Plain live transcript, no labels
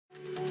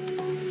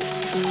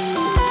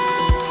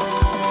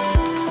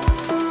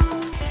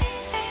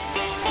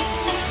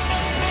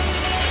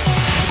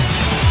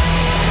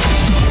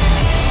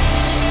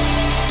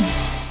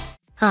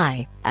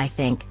I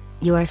think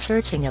you are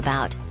searching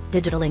about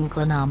digital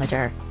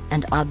inclinometer,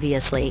 and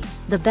obviously,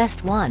 the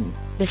best one.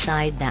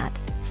 Beside that,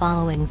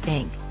 following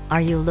think,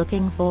 are you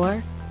looking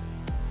for?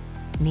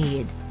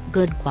 Need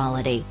good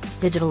quality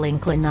digital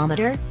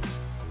inclinometer?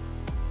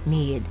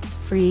 Need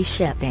free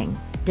shipping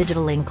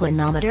digital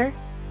inclinometer?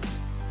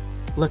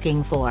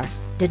 Looking for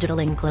digital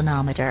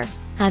inclinometer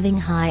having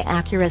high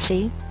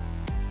accuracy?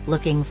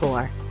 Looking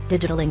for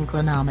digital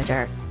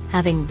inclinometer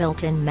having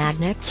built-in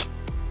magnets?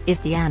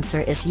 If the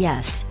answer is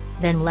yes,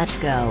 then let's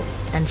go,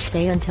 and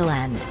stay until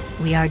end.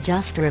 We are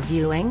just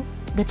reviewing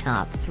the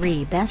top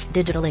 3 best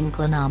digital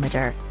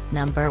inclinometer.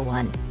 Number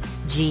 1.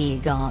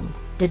 JIGONG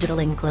digital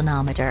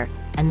inclinometer,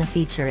 and the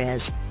feature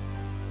is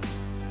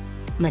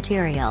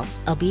material,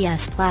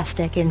 ABS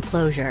plastic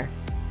enclosure.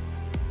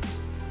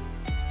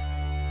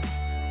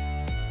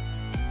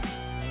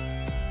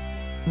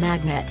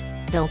 Magnet,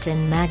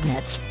 built-in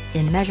magnets,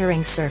 in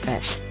measuring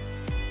surface.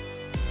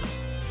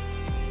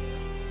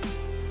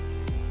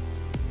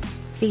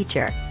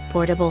 Feature,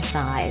 portable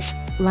size,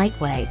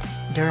 lightweight,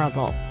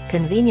 durable,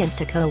 convenient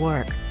to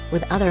co-work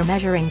with other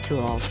measuring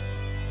tools.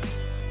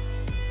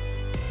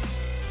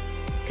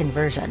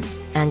 Conversion,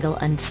 angle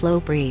and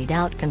slope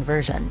readout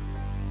conversion.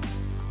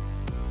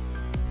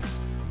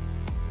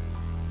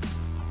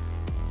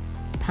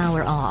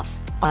 Power off,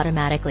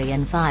 automatically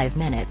in 5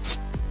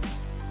 minutes.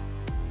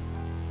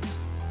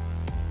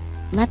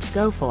 Let's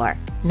go for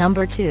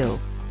number 2.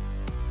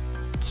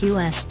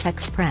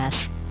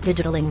 QSTEXPRESS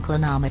digital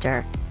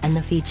inclinometer, and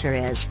the feature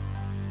is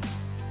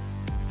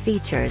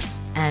features,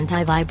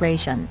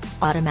 anti-vibration,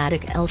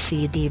 automatic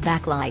LCD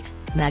backlight,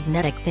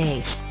 magnetic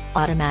base,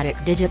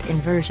 automatic digit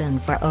inversion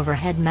for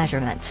overhead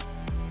measurements.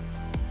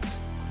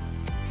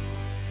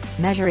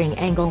 Measuring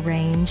angle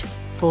range,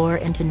 4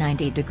 into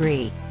 90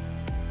 degree.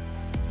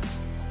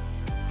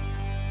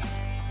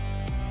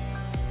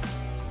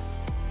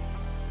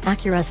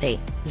 Accuracy,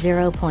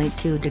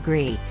 0.2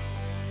 degree.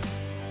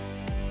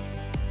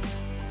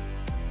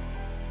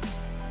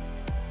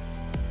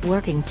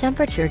 Working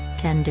temperature,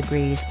 10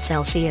 degrees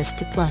Celsius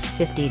to plus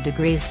 50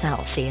 degrees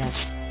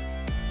Celsius.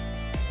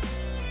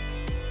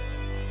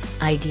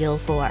 Ideal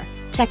for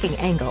checking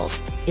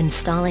angles,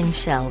 installing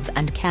shelves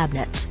and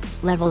cabinets,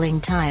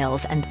 leveling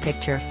tiles and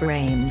picture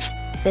frames,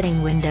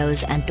 fitting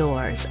windows and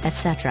doors,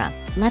 etc.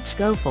 Let's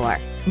go for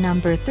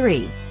number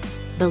 3.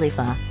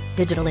 Bolyfa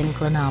digital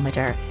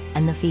inclinometer,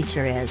 and the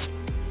feature is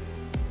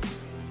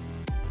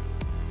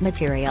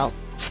material,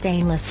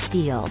 stainless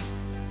steel.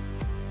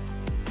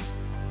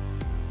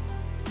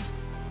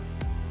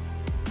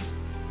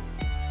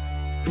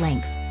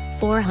 Length,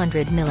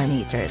 400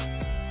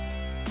 mm.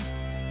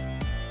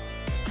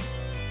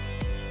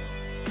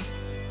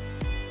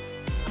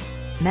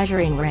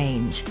 Measuring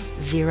range,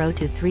 0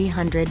 to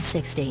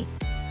 360.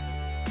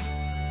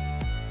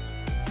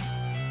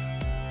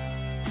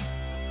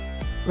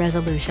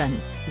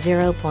 Resolution,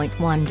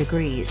 0.1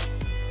 degrees.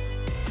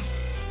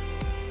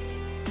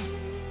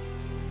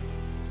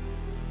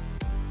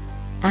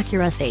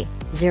 Accuracy,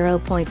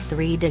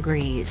 0.3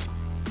 degrees.